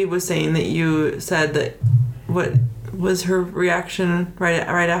Abby was saying that you said that what was her reaction right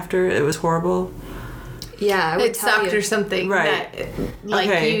after? It was horrible. Yeah, I would It tell sucked you. or something. Right. That, like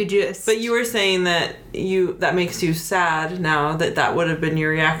Okay. you just. But you were saying that that makes you sad now that would have been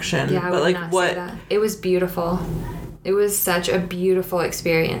your reaction. Yeah, I but would like not what say that. It was beautiful. It was such a beautiful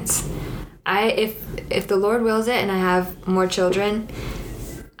experience. If the Lord wills it and I have more children,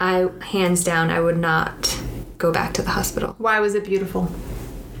 hands down I would not go back to the hospital. Why was it beautiful?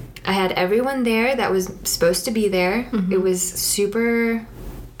 I had everyone there that was supposed to be there. Mm-hmm. It was super,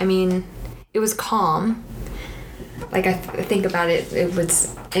 it was calm. Like I think about it, it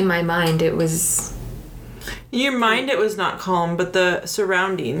was in my mind, it was. in your mind it was not calm, but the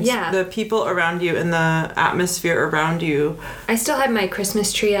surroundings, Yeah. the people around you and the atmosphere around you. I still had my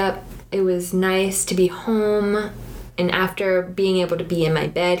Christmas tree up. It was nice to be home and after being able to be in my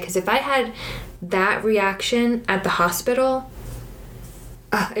bed. Because if I had that reaction at the hospital,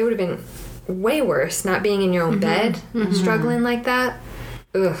 it would have been way worse not being in your own bed, struggling like that.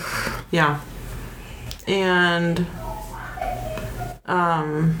 Ugh. Yeah. And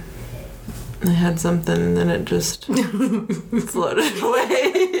I had something and then it just floated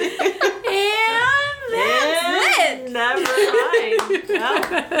away. And never mind. Well,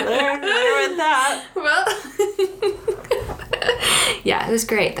 there with that. Well, yeah, it was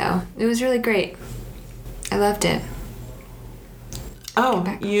great though. It was really great. I loved it.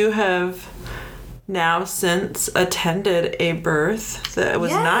 Oh, you have now since attended a birth that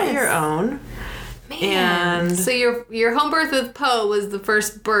was not Yes. your own. And So your home birth with Poe was the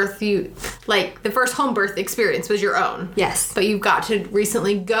first birth the first home birth experience was your own. Yes. But you got to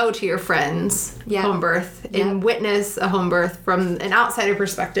recently go to your friend's Yeah. home birth Yep. and witness a home birth from an outsider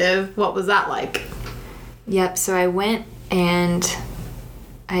perspective. What was that like? Yep, so I went and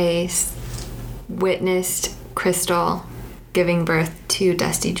I witnessed Crystal giving birth to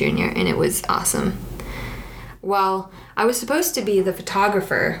Dusty Jr. and it was awesome. Well, I was supposed to be the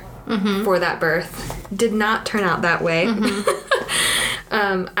photographer for that birth. Did not turn out that way.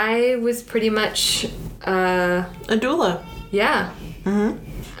 I was pretty much, a doula. yeah.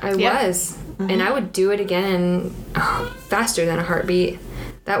 I Yeah. was. And I would do it again faster than a heartbeat.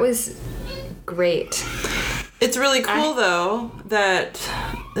 That was great. It's really cool though that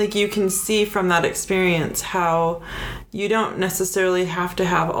like you can see from that experience how you don't necessarily have to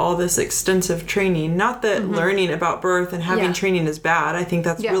have all this extensive training. Not that learning about birth and having Yeah. training is bad. I think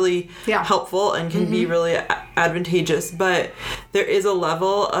that's Yeah. really Yeah. helpful and can be really advantageous. But there is a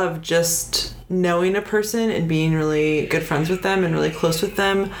level of just knowing a person and being really good friends with them and really close with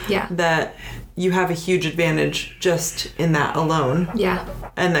them Yeah. that you have a huge advantage just in that alone. Yeah.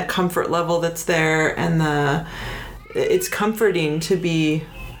 And the comfort level that's there and it's comforting to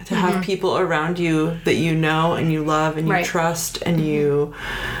have people around you that you know and you love and you Right. trust and you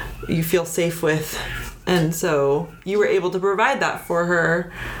feel safe with. And so you were able to provide that for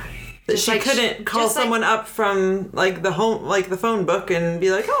her. That Just she like- couldn't call just like- someone up from like the phone book and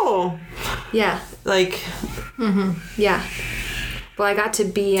be like, oh, Yeah. like Yeah. Well, I got to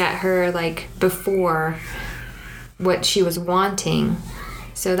be at her like before what she was wanting.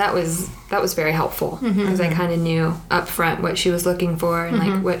 So that was very helpful because I kind of knew up front what she was looking for and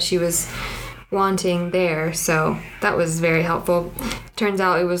like what she was wanting there. So that was very helpful. Turns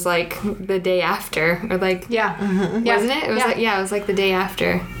out it was like the day after or like Yeah. wasn't it? It was it was like the day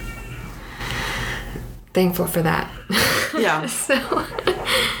after. Thankful for that. yeah. So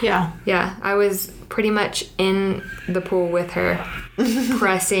Yeah. yeah, I was pretty much in the pool with her,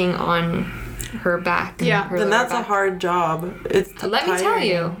 pressing on her back. and Yeah. her Then lower that's a back. hard job. It's Let me tell tiring.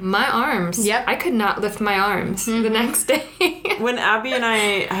 you, my arms. Yep. I could not lift my arms the next day. When Abby and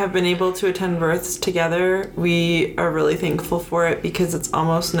I have been able to attend births together, we are really thankful for it because it's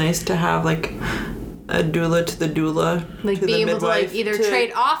almost nice to have like a doula to the doula, Like to being the able to like midwife either to-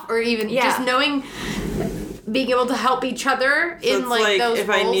 trade off or even Yeah. just knowing, being able to help each other So in it's like those if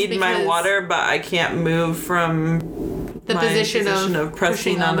roles I need my because water, but I can't move from the my position of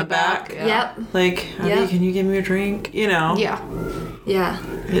pressing on the back. Yeah. Yep. Like, Abby, Yeah. can you give me a drink? You know. Yeah. Yeah.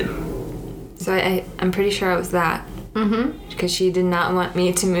 It- So I'm pretty sure it was that. Mm-hmm. Because she did not want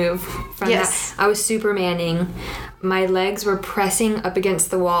me to move from Yes. that. I was supermaning. My legs were pressing up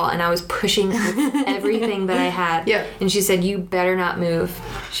against the wall, and I was pushing with everything that I had. Yep. And she said, "You better not move."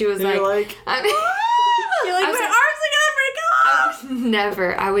 She was You're like, like, I'm- You're like, I was my like- arms are gonna break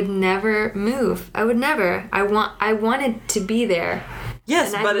off. I would never move. I would never. I wanted to be there.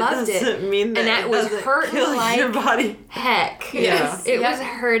 yes, and I but it loved it. doesn't mean that And it it was doesn't hurting kill like- your body. Heck. Yes. It Yep. was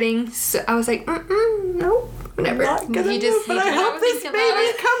hurting. So I was like, nope, whatever. Not gonna You just- move, but you I cannot hope this think baby about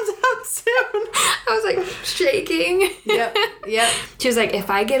it. comes out soon. I was like shaking. Yep. Yep. She was like, if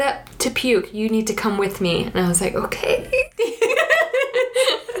I get up to puke, you need to come with me. And I was like, okay.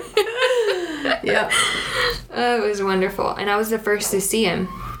 Yep. It was wonderful. And I was the first to see him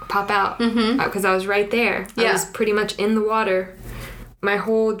pop out because I was right there. I Yeah. was pretty much in the water. My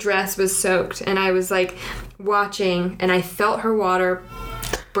whole dress was soaked, and I was like watching, and I felt her water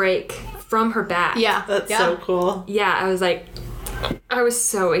break from her back. Yeah. That's yeah. so cool. Yeah, I was like, I was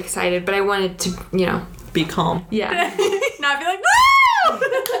so excited, but I wanted to, Be calm. yeah. Not be like, no!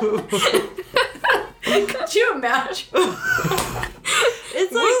 Could you imagine?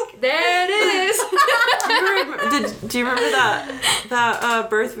 It's like There it is. do you remember that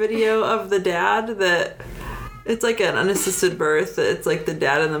birth video of the dad that it's like an unassisted birth? It's like the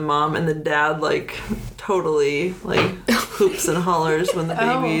dad and the mom, and the dad like totally like hoops and hollers when the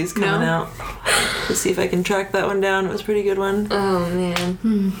baby's coming out. Let's see if I can track that one down. It was a pretty good one. Oh,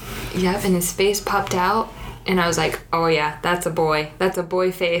 man. Yep, and his face popped out. And I was like, oh, yeah, that's a boy. That's a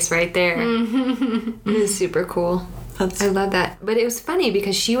boy face right there. It was super cool. That's I love that. But it was funny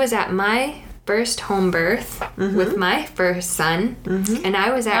because she was at my first home birth with my first son. And I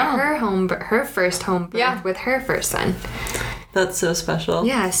was at her first home birth Yeah. with her first son. that's so special.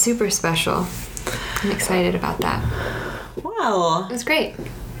 Yeah, super special. I'm excited about that. Wow. It was great.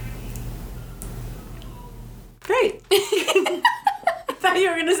 Great. I thought you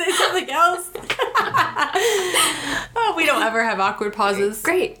were gonna say something else. Oh, we don't ever have awkward pauses.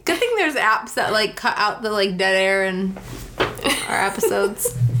 Great. Good thing there's apps that like cut out the like dead air in our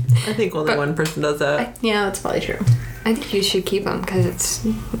episodes. I think only one person does that. Yeah, that's probably true. I think you should keep them because it's,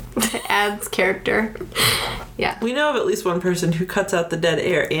 It adds character yeah. We know of at least one person who cuts out the dead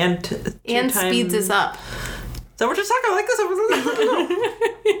air and and speeds us up. So we're just talking like this.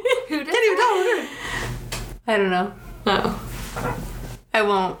 Who does Can't even tell. We're doing. I don't know. Oh. I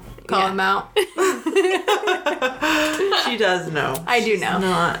won't call him out. She does know. I do know.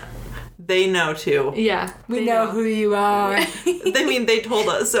 Not. They know too. Yeah. We know who you are. I mean, they told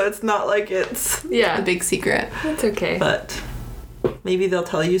us, so it's not like it's. Yeah. The big secret. It's okay. But maybe they'll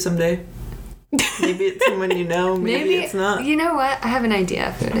tell you someday. Maybe it's someone you know. Maybe it's not. You know what? I have an idea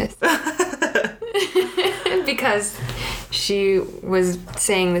of who it is. Because she was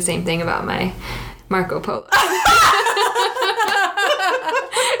saying the same thing about my Marco Polo.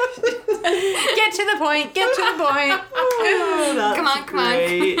 Get to the point. Get to the point. Oh, that's Come on, come on.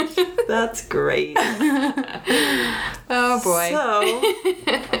 great. That's great. Oh boy. So,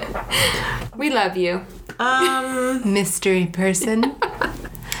 We love you. Mystery person.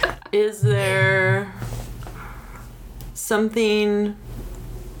 is there something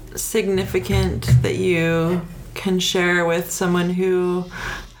significant that you can share with someone who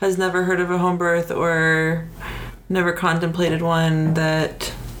has never heard of a home birth or never contemplated one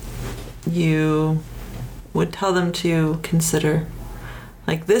that you would tell them to consider?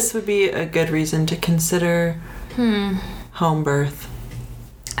 Like, this would be a good reason to consider home birth.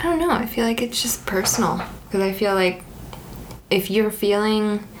 I don't know. I feel like it's just personal. Because I feel like if you're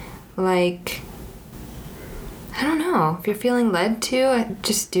feeling like, I don't know, if you're feeling led to,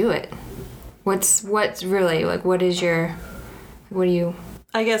 just do it. What's really, like, what do you...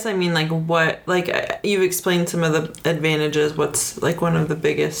 I guess I mean, like, what, like, you've explained some of the advantages. What's, like, one of the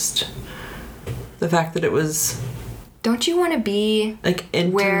biggest, the fact that it was, Don't you want to be like,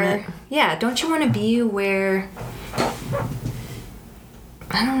 intimate? where... Yeah, don't you want to be where...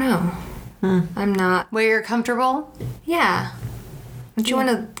 I don't know. I'm not... Where you're comfortable. Yeah. Don't you want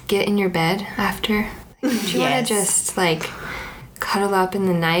to get in your bed after? Don't you want Yes. to just, like, cuddle up in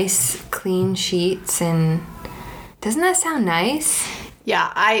the nice, clean sheets, and doesn't that sound nice?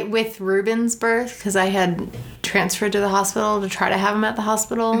 Yeah, with Ruben's birth, because I had transferred to the hospital to try to have him at the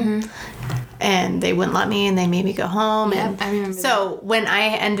hospital, and they wouldn't let me, and they made me go home. Yep, and I remember so when I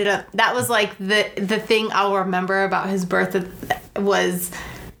ended up, that was like the thing I'll remember about his birth was,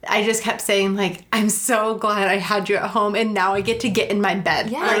 I just kept saying, like, I'm so glad I had you at home, and now I get to get in my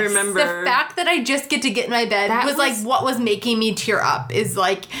bed. Yes. Like, I remember. the fact that I just get to get in my bed That was like what was making me tear up. Is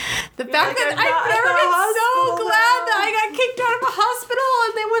like the fact like, that I'm not I've at never the been so hospital glad now. that I got kicked out of a hospital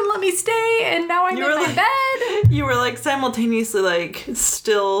and they wouldn't let me stay, and now I'm You in were my like- bed. You were like simultaneously like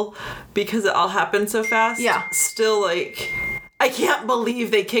still, because it all happened so fast. Yeah. Still like, I can't believe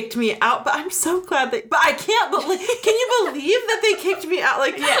they kicked me out, but I'm so glad but I can't believe, can you believe that they kicked me out?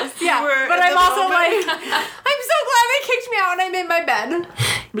 Like, yes, Yeah, you were but in I'm the also moment. like, I'm so glad they kicked me out and I'm in my bed.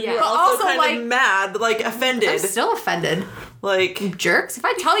 But Yeah. you were But also, also, kind like- of mad, like offended. I'm still offended. Like, Jerks. If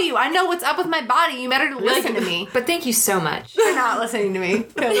I tell you I know what's up with my body, you better listen to me. But thank you so much. They're not listening to me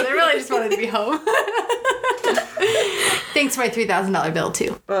because they really just wanted to be home. Thanks for my $3,000 bill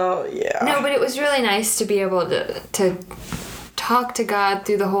too. oh yeah. No, but it was really nice to be able to talk to God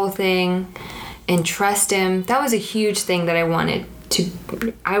through the whole thing and trust Him. That was a huge thing that I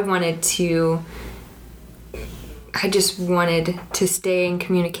just wanted to stay in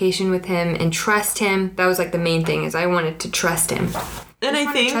communication with Him and trust Him. That was like the main thing, is I wanted to trust Him. And I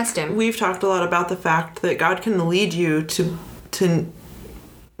wanna think trust him. we've talked a lot about the fact that God can lead you to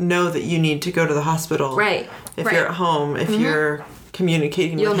know that you need to go to the hospital. Right. If Right. you're at home, if you're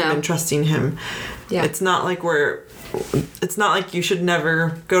communicating You'll with Him know. and trusting Him. Yeah. It's not like you should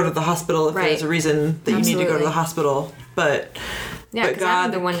never go to the hospital if Right. there's a reason that you need to go to Absolutely. the hospital. But Yeah, but because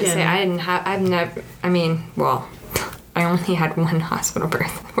I'm the one to say I only had one hospital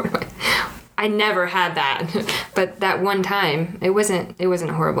birth. I never had that, but that one time, it wasn't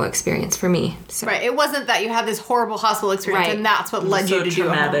a horrible experience for me. So. Right. It wasn't that you had this horrible hospital experience Right. and that's what led so you to do it.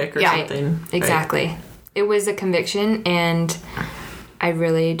 traumatic or Yeah. something. Right. Exactly. It was a conviction, and I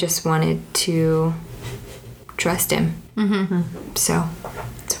really just wanted to trust Him. Mm-hmm. So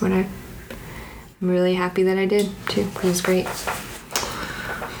that's what I'm really happy that I did too. It was great.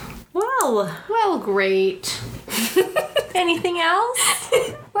 Well, great. Anything else?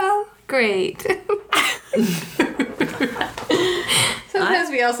 Well, great. Sometimes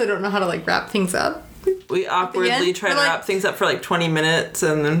we also don't know how to like wrap things up. We awkwardly end, try to we're like- wrap things up for like 20 minutes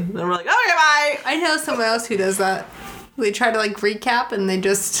and then we're like, okay, bye. I know someone else who does that. They try to like recap and they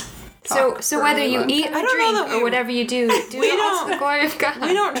just talk So for whether really you long eat time. or I don't know drink that or we- whatever you do, do we it all to don't- the glory of God.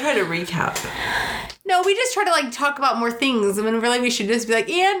 We don't try to recap. No, we just try to like talk about more things. I mean, really, we should just be like,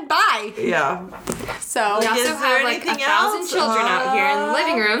 and bye. Yeah. So We Is also there have like anything 1,000 else? children out here in the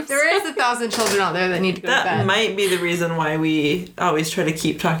living room. there is 1,000 children out there that need to go to That bed. might be the reason why we always try to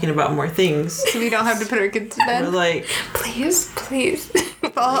keep talking about more things. So we don't have to put our kids to We're bed. like, Please.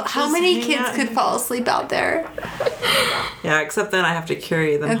 How many hang kids out. could fall asleep out there? yeah, except then I have to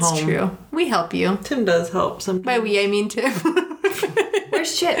carry them That's home. true. We help you. Tim does help sometimes. By we, I mean Tim.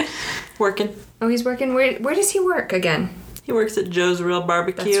 Where's Chip? Working. Oh, he's working. Where does he work again? He works at Joe's Real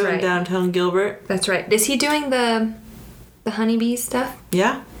Barbecue That's in right. downtown Gilbert. That's right. Is he doing the honeybee stuff?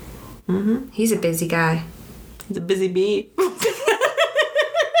 Yeah. He's a busy guy. He's a busy bee.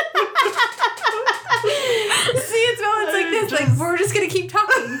 See, it's moments like this. Like, we're just going to keep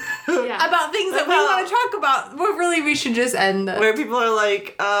talking Yeah. about things that we want to talk about. Well, really, we should just end the... Where people are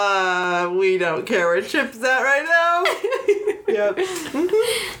like, we don't care where Chip's at right now. Yep.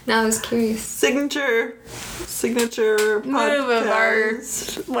 No, I was curious. Signature Move of our...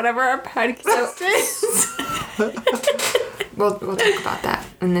 podcast. Whatever our podcast is. We'll talk about that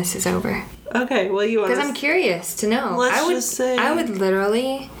when this is over. Okay, well, you want Because I'm curious to know. Let's just say- I would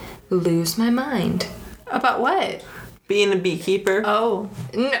literally lose my mind. About what? being a beekeeper. Oh.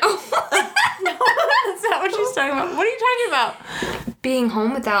 No. That's not what she's talking about. What are you talking about? Being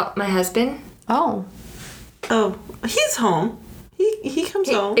home without my husband. Oh. Oh, he's home. He comes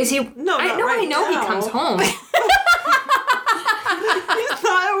home. Is he? No, I not know. right I know now. he comes home. He's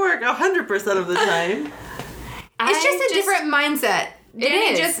not at work 100% of the time. It's just a different mindset. It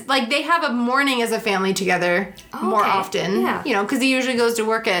is. Just like they have a morning as a family together more okay. often. Yeah. You know, because he usually goes to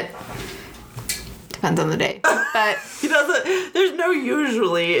work at. Depends on the day. But. He doesn't. There's no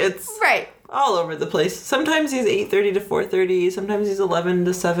usually. It's Right. all over the place. Sometimes he's 8:30 to 4:30. Sometimes he's 11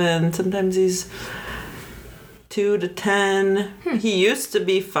 to 7. Sometimes he's 2 to 10. He used to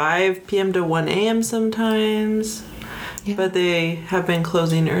be 5 p.m. to 1 a.m. sometimes. Yeah. But they have been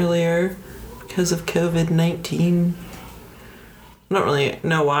closing earlier because of COVID-19. I don't really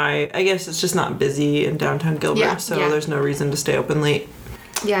know why. I guess it's just not busy in downtown Gilbert, Yeah, so yeah. there's no reason to stay open late.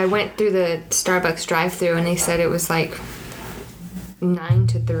 Yeah, I went through the Starbucks drive-thru and they said it was like 9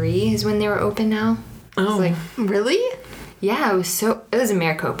 to 3 is when they were open now. Oh. It's like, Really? yeah, it was in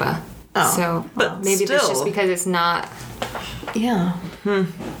Maricopa. Oh. So But maybe that's just still. because it's not. Yeah.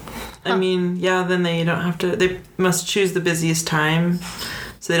 I mean, yeah, then they don't have to, they must choose the busiest time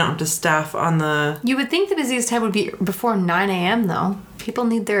so they don't have to staff on the, You would think the busiest time would be before 9 a.m. though. People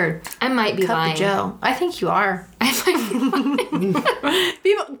need their I might be cup lying. of Joe. I think you are. I might be lying.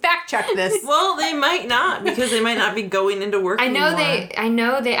 People fact check this. well, they might not because they might not be going into work I know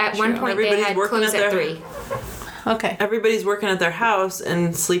anymore. they at one point they Everybody's had working closed at at their- 3. Okay. Everybody's working at their house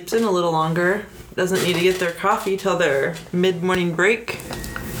and sleeps in a little longer. Doesn't need to get their coffee till their mid-morning break.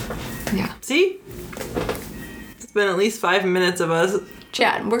 Yeah. See? It's been at least 5 minutes of us.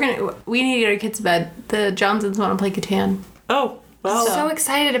 Chad, we need to get our kids to bed. The Johnsons want to play Catan. Oh, well. So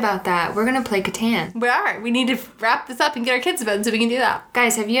excited about that. We're gonna play Catan. We are. We need to wrap this up and get our kids to bed so we can do that.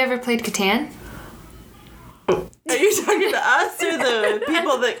 Guys, have you ever played Catan? Are you talking to us or the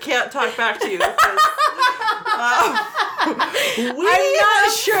people that can't talk back to you? I'm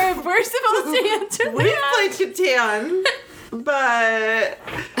not sure if we're supposed to answer We've that. played Catan, but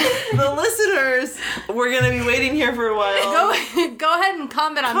the listeners, we're going to be waiting here for a while. Go ahead and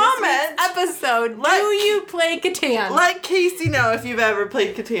comment on Comment. this week's episode. Let- Do you play Catan? Let Casey know if you've ever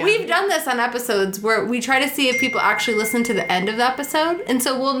played Catan. We've done this on episodes where we try to see if people actually listen to the end of the episode, and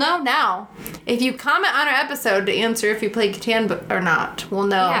so we'll know now. If you comment on our episode to answer if you played Catan or not, we'll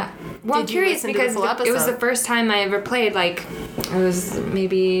know. Yeah. Well, I'm Did you curious listen to the because full it was the episode? first time I ever played. Like, it was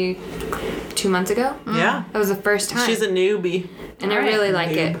maybe 2 months ago. Yeah. That was the first time. She's a newbie. and I Alright. really like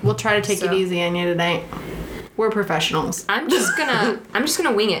it. We'll try to take it So- easy on you tonight. We're professionals. I'm just gonna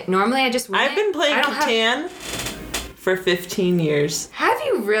wing it. Normally, I just wing I've it. been playing I don't have- Catan for 15 years. Have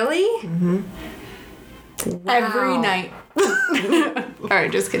you really? Every Wow. night. All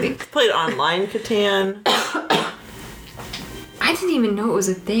right, just kidding. Played online Catan. I didn't even know it was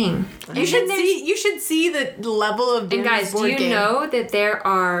a thing. You should see the level of And guys, do board you game. know that there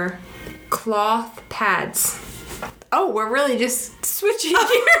are cloth pads? Oh, we're really just switching gears.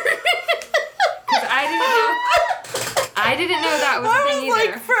 Because I didn't know that was a I thing was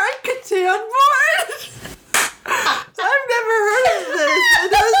either. like, for a Catan board? I've never heard of this.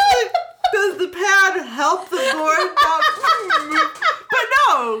 Does the pad help the board not move? But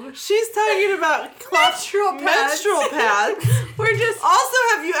no, she's talking about cloth menstrual pads. We're just Also,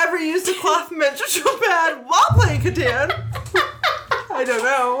 have you ever used a cloth menstrual pad while playing Catan? I don't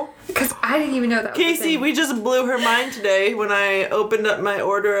know. Because I didn't even know that was a Casey, thing. we just blew her mind today when I opened up my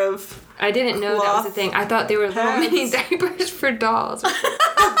order of... I didn't know that was a cloth thing. I thought they were little pads. mini diapers for dolls.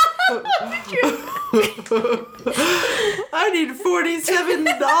 I need 47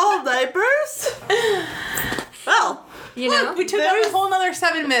 doll diapers. Well, You know? Look, we took out a whole nother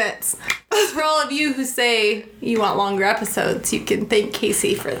 7 minutes. For all of you who say you want longer episodes, you can thank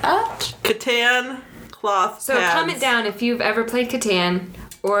Casey for that. Catan cloth So pads. comment down if you've ever played Catan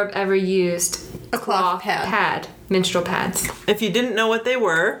or have ever used A cloth pad. menstrual pads. If you didn't know what they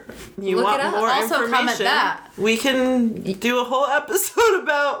were, you Look want it up. more Also information. comment that. We can do a whole episode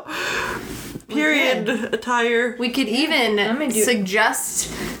about period attire. We could I'm gonna even do- suggest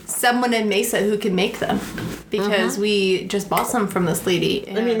someone in Mesa who can make them. Because we just bought some from this lady.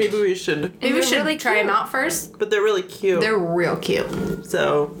 I mean, maybe we should. maybe we they're should really try cute. them out first. But they're really cute. They're real cute.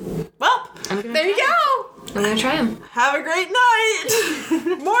 So, well, There you go. I'm gonna try them. have a great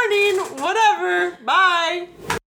night, morning, whatever. Bye.